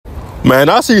Man,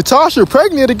 I see Tasha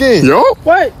pregnant again. Yo?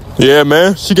 What? Yeah,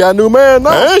 man. She got a new man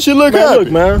now. And she look Man, happy.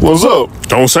 look, man. What's up?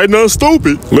 Don't say nothing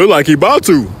stupid. Look like he about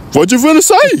to. What you finna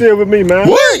say? Still with me, man.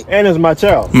 What? And it's my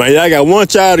child. Man, y'all got one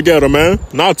child together, man.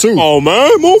 Not two. Oh,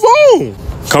 man, move on.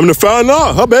 Come to find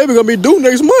out, her baby gonna be due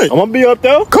next month. I'm gonna be up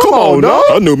there. Come on, dog.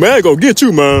 Her new man gonna get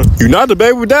you, man. You not the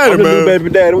baby daddy, I'm the man. new baby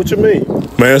daddy. What you mean?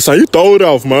 Man, son, you throw it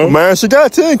off, man. Man, she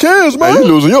got 10 kids, man. You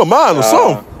losing your mind or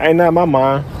something. Ain't not my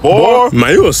mind. Boy.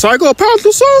 Man, you a psychopath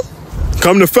or something?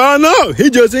 Come to find out, he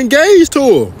just engaged to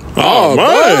her. Oh,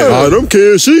 man. All them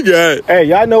kids she got. Hey,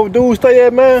 y'all know where dudes stay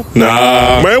at, man?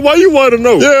 Nah. Man, why you want to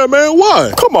know? Yeah, man,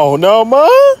 why? Come on now, man.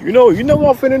 You know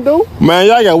what I'm finna do? Man,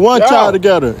 y'all got one Yeah. child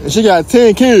together, and she got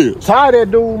 10 kids. Tired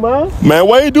that dude, man. Man,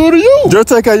 what he do to you? Just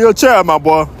take care of your child, my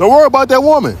boy. Don't worry about that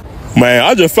woman. Man,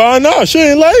 I just found out she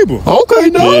ain't label. Okay,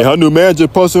 dog. Yeah, her new man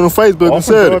just posted on Facebook and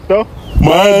said it.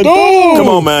 Man, dude. Come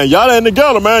on, man. Y'all ain't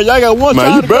together, man. Y'all got one child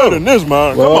Man, you together. better than this,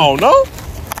 man. Well, Come on, no?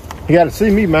 You gotta see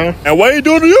me, man. And what he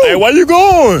do to you? Hey, where you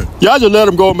going? Y'all just let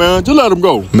him go, man. Just let him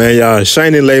go. Man, y'all,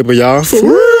 Shane label, y'all. For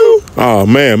real? Oh,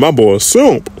 man, my boy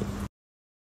simp.